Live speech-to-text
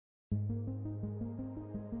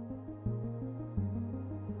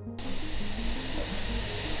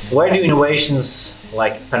Where do innovations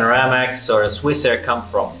like Panoramax or Swissair come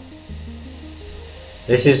from?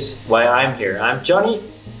 This is why I'm here. I'm Johnny.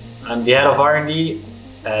 I'm the head of R&D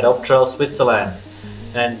at Optrel Switzerland.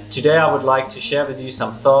 And today I would like to share with you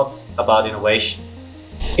some thoughts about innovation.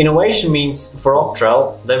 Innovation means for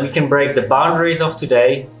Optrel that we can break the boundaries of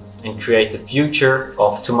today and create the future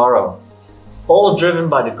of tomorrow. All driven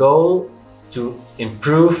by the goal to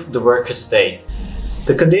improve the worker's day.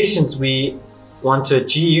 The conditions we want to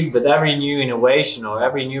achieve with every new innovation or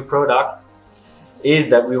every new product is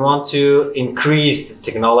that we want to increase the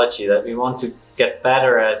technology, that we want to get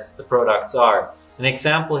better as the products are. An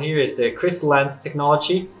example here is the crystal lens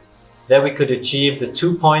technology, that we could achieve the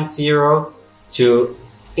 2.0 to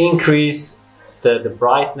increase the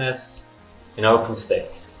brightness in open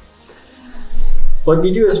state. What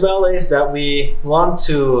we do as well is that we want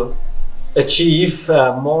to achieve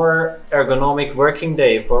a more ergonomic working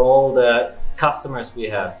day for all the customers we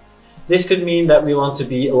have. This could mean that we want to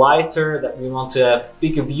be lighter, that we want to have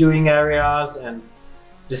bigger viewing areas, and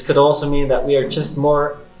this could also mean that we are just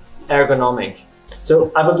more ergonomic.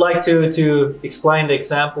 So I would like to explain the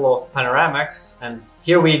example of Panoramax, and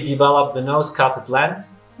here we developed the nose-cutted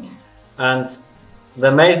lens. And the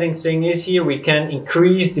amazing thing is here we can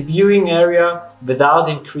increase the viewing area without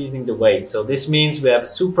increasing the weight. So this means we have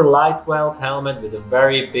a super lightweight helmet with a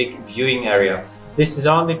very big viewing area. This is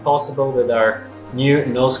only possible with our new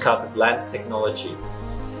nose-cutted lens technology.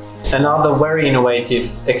 Another very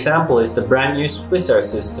innovative example is the brand new Swissair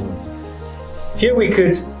system. Here we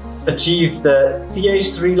could achieve the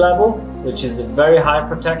TH3 level, which is a very high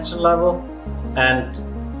protection level, and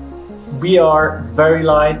we are very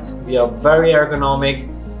light, we are very ergonomic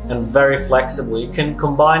and very flexible. You can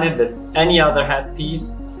combine it with any other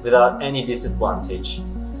headpiece without any disadvantage.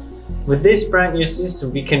 With this brand new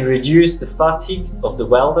system, we can reduce the fatigue of the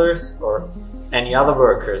welders or any other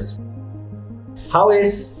workers. How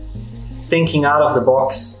is thinking out of the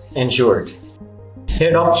box ensured? Here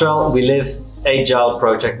at Optrel, we live agile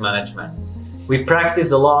project management. We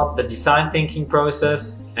practice a lot the design thinking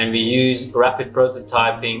process and we use rapid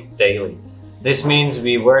prototyping daily. This means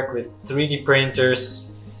we work with 3D printers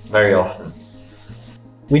very often.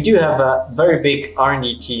 We do have a very big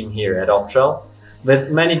R&D team here at Optrel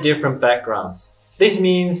with many different backgrounds. This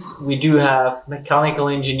means we do have mechanical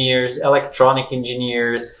engineers, electronic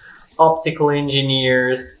engineers, optical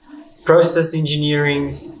engineers, process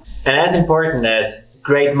engineering, and as important as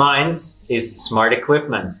great minds is smart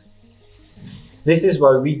equipment. This is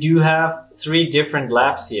why we do have 3 different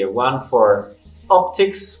labs here, one for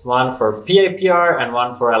optics, one for PAPR, and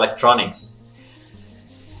one for electronics.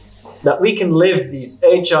 That we can live these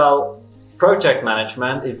agile project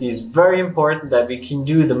management, it is very important that we can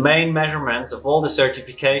do the main measurements of all the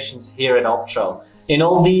certifications here at Optrel. In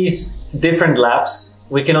all these different labs,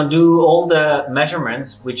 we can do all the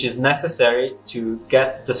measurements which is necessary to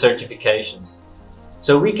get the certifications.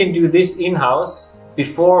 So we can do this in-house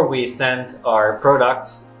before we send our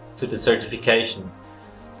products to the certification.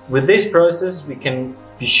 With this process, we can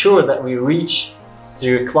be sure that we reach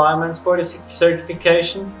the requirements for the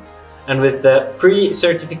certifications. And with the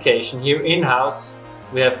pre-certification here in-house,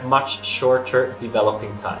 we have much shorter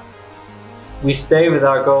developing time. We stay with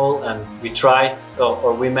our goal and we try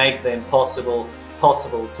or we make the impossible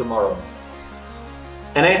possible tomorrow.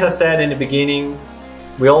 And as I said in the beginning,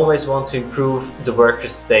 we always want to improve the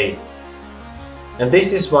worker's day. And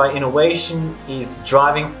this is why innovation is the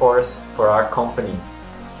driving force for our company.